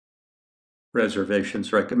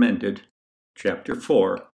Reservations recommended. Chapter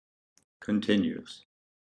 4 continues.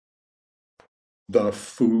 The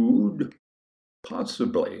food?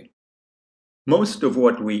 Possibly. Most of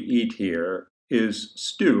what we eat here is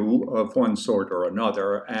stew of one sort or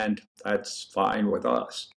another, and that's fine with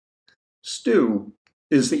us. Stew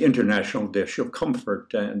is the international dish of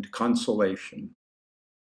comfort and consolation.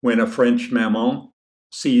 When a French maman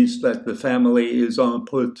sees that the family is un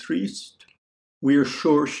peu triste, we're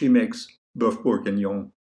sure she makes boeuf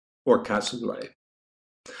bourguignon or cassoulet.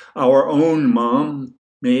 Our own mom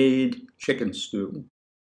made chicken stew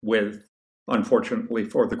with, unfortunately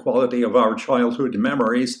for the quality of our childhood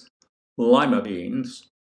memories, lima beans.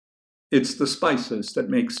 It's the spices that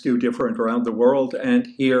make stew different around the world, and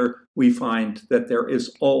here we find that there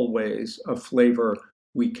is always a flavor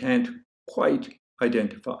we can't quite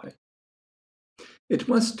identify. It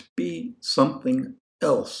must be something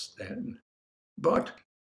else then. But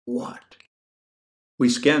what? We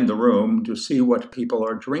scan the room to see what people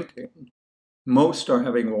are drinking. Most are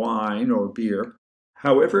having wine or beer.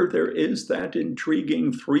 However, there is that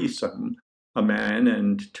intriguing threesome, a man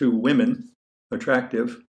and two women,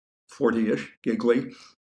 attractive, 40-ish, giggly,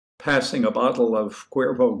 passing a bottle of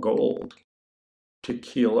Cuervo Gold.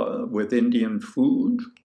 Tequila with Indian food?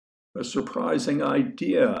 A surprising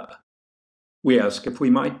idea. We ask if we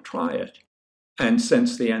might try it. And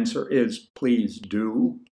since the answer is please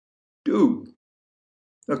do.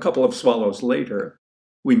 A couple of swallows later,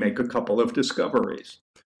 we make a couple of discoveries.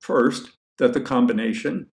 First, that the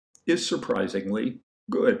combination is surprisingly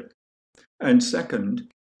good. And second,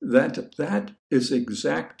 that is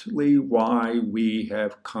exactly why we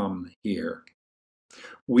have come here.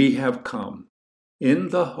 We have come in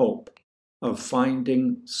the hope of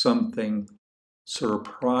finding something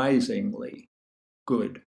surprisingly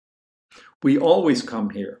good. We always come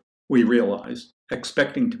here, we realize,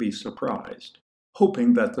 expecting to be surprised,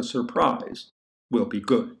 hoping that the surprise will be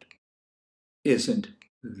good. Isn't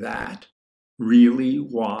that really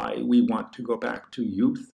why we want to go back to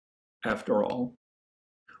youth, after all?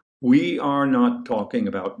 We are not talking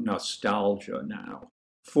about nostalgia now.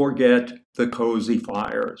 Forget the cozy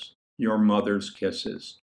fires, your mother's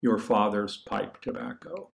kisses, your father's pipe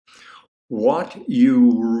tobacco. What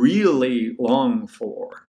you really long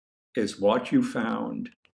for is what you found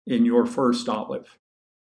in your first olive,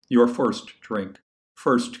 your first drink,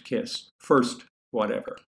 first kiss, first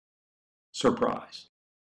whatever. Surprise.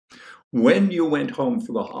 When you went home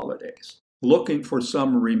for the holidays, looking for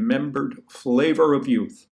some remembered flavor of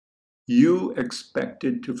youth, you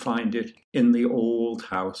expected to find it in the old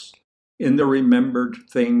house, in the remembered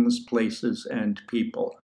things, places, and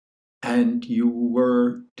people. And you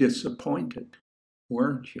were disappointed,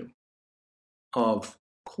 weren't you? Of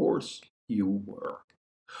course you were.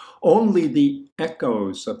 Only the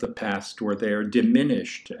echoes of the past were there,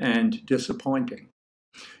 diminished and disappointing.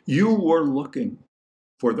 You were looking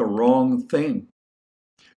for the wrong thing.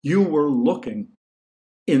 You were looking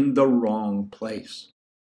in the wrong place.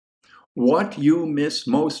 What you miss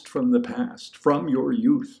most from the past, from your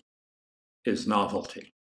youth, is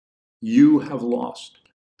novelty. You have lost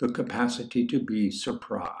the capacity to be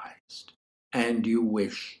surprised, and you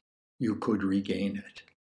wish you could regain it.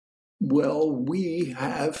 Well, we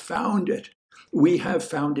have found it. We have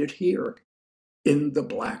found it here, in the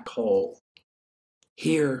black hole.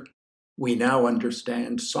 Here, we now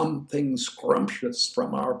understand something scrumptious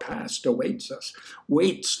from our past awaits us,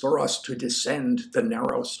 waits for us to descend the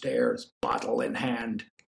narrow stairs, bottle in hand,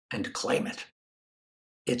 and claim it.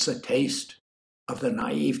 It's a taste of the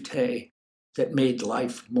naivete that made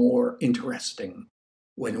life more interesting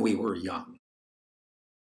when we were young.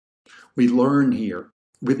 We learn here,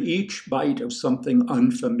 with each bite of something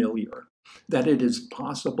unfamiliar, that it is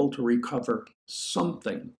possible to recover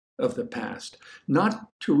something of the past, not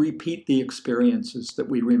to repeat the experiences that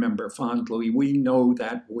we remember fondly. We know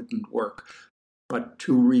that wouldn't work, but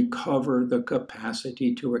to recover the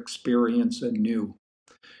capacity to experience anew,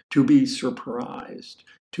 to be surprised,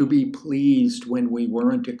 to be pleased when we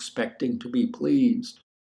weren't expecting to be pleased,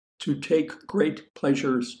 to take great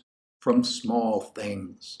pleasures from small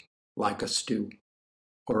things like a stew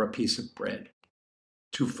or a piece of bread,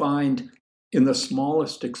 to find in the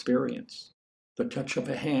smallest experience, the touch of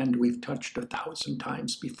a hand we've touched 1,000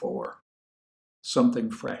 times before, something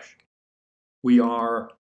fresh. We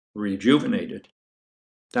are rejuvenated.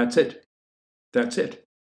 That's it. That's it.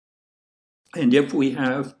 And if we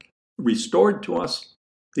have restored to us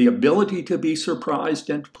the ability to be surprised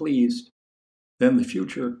and pleased, then the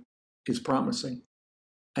future is promising,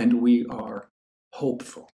 and we are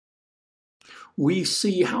hopeful. We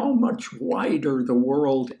see how much wider the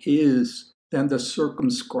world is than the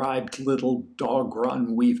circumscribed little dog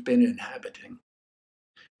run we've been inhabiting.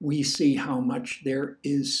 We see how much there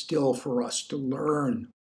is still for us to learn,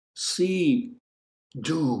 see,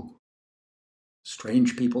 do.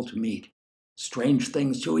 Strange people to meet, strange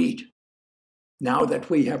things to eat. Now that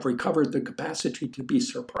we have recovered the capacity to be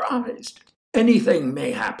surprised, anything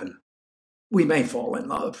may happen. We may fall in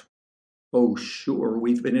love. Oh, sure,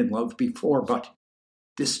 we've been in love before, but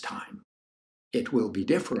this time it will be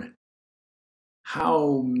different.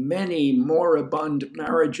 How many moribund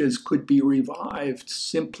marriages could be revived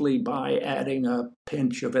simply by adding a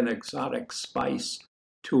pinch of an exotic spice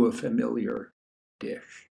to a familiar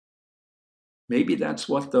dish? Maybe that's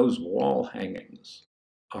what those wall hangings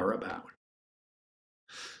are about.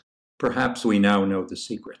 Perhaps we now know the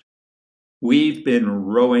secret. We've been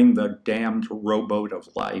rowing the damned rowboat of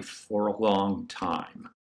life for a long time.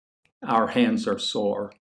 Our hands are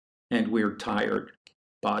sore, and we're tired,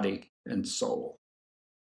 body and soul.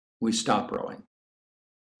 We stop rowing.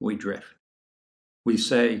 We drift. We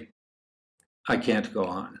say, I can't go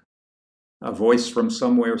on. A voice from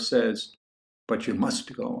somewhere says, but you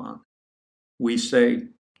must go on. We say,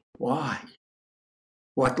 why?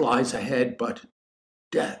 What lies ahead but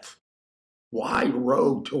death? Why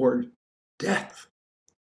row toward death?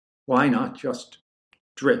 Why not just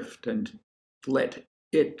drift and let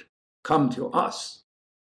it come to us?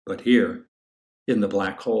 But here, in the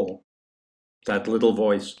black hole, that little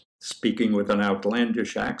voice, speaking with an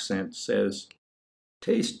outlandish accent, says,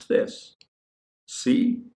 taste this.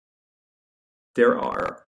 See? There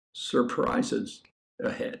are surprises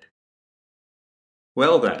ahead.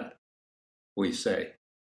 Well then, we say,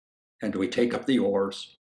 and we take up the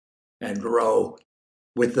oars and row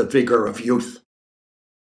with the vigor of youth.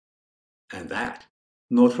 And that,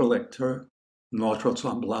 notre lecteur, notre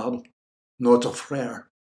semblable, notre frère,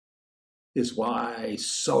 is why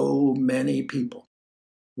so many people,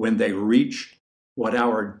 when they reach what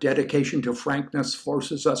our dedication to frankness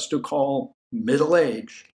forces us to call middle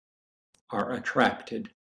age, are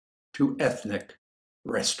attracted to ethnic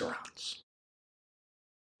restaurants.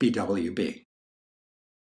 BWB.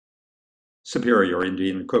 Superior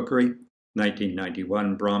Indian Cookery,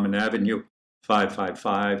 1991 Brahman Avenue,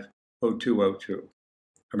 555-0202.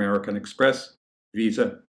 American Express,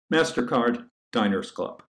 Visa, MasterCard, Diners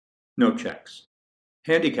Club. No checks.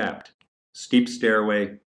 Handicapped, steep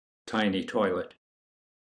stairway, tiny toilet.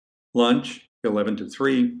 Lunch, 11 to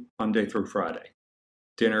 3, Monday through Friday.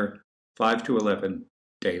 Dinner, 5 to 11,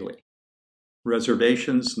 daily.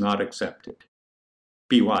 Reservations not accepted.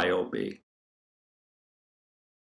 BYOB.